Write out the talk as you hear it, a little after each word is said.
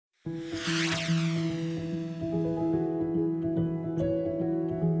Hey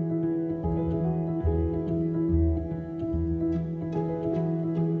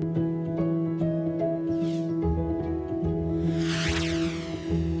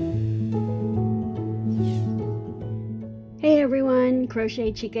everyone,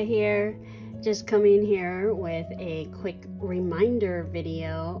 Crochet Chica here. Just coming here with a quick reminder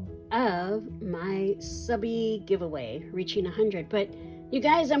video of my Subbie giveaway, reaching 100. But you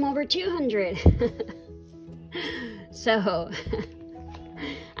guys, I'm over 200. So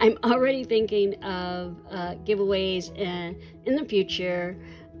I'm already thinking of giveaways in the future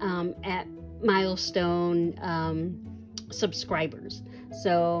at milestone subscribers.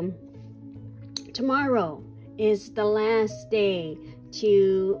 So tomorrow is the last day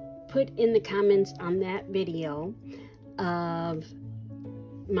to put in the comments on that video of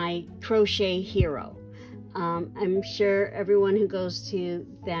my Crochet Hero. I'm sure everyone who goes to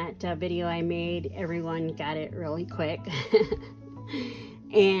that video I made, everyone got it really quick.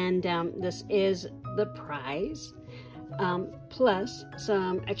 And this is the prize, plus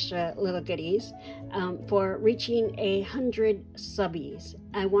some extra little goodies for reaching 100 subbies.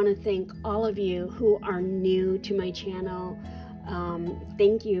 I want to thank all of you who are new to my channel.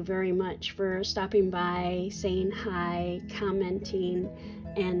 Thank you very much for stopping by, saying hi, commenting,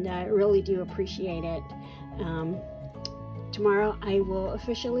 and I really do appreciate it. Tomorrow I will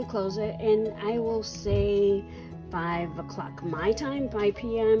officially close it, and I will say 5 o'clock my time, 5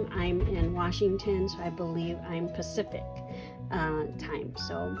 p.m. I'm in Washington, so I believe I'm Pacific time.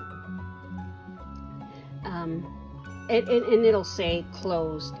 So and it'll say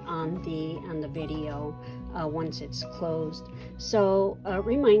closed on the video once it's closed. So a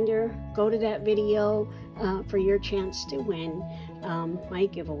reminder, go to that video for your chance to win my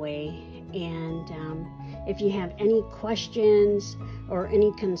giveaway. And if you have any questions or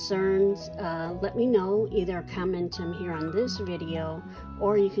any concerns, let me know. Either comment them here on this video,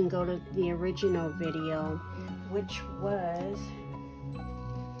 or you can go to the original video, which was,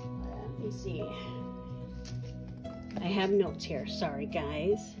 let me see, I have notes here, sorry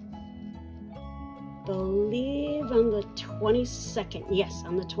guys, believe on the 22nd, yes,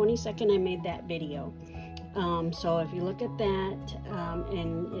 on the 22nd I made that video. So if you look at that,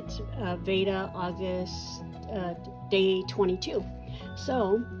 and it's Veda August day 22.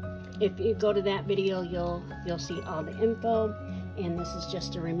 So if you go to that video, you'll see all the info, and this is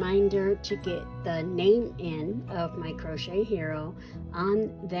just a reminder to get the name in of my Crochet Hero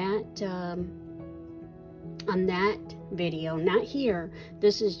on that video, not here.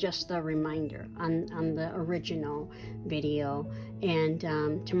 This is just the reminder on the original video. And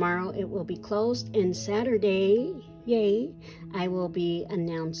tomorrow it will be closed, and Saturday, yay, I will be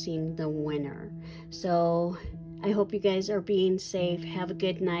announcing the winner. So I hope you guys are being safe. Have a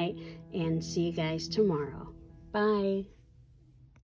good night, and see you guys tomorrow. Bye.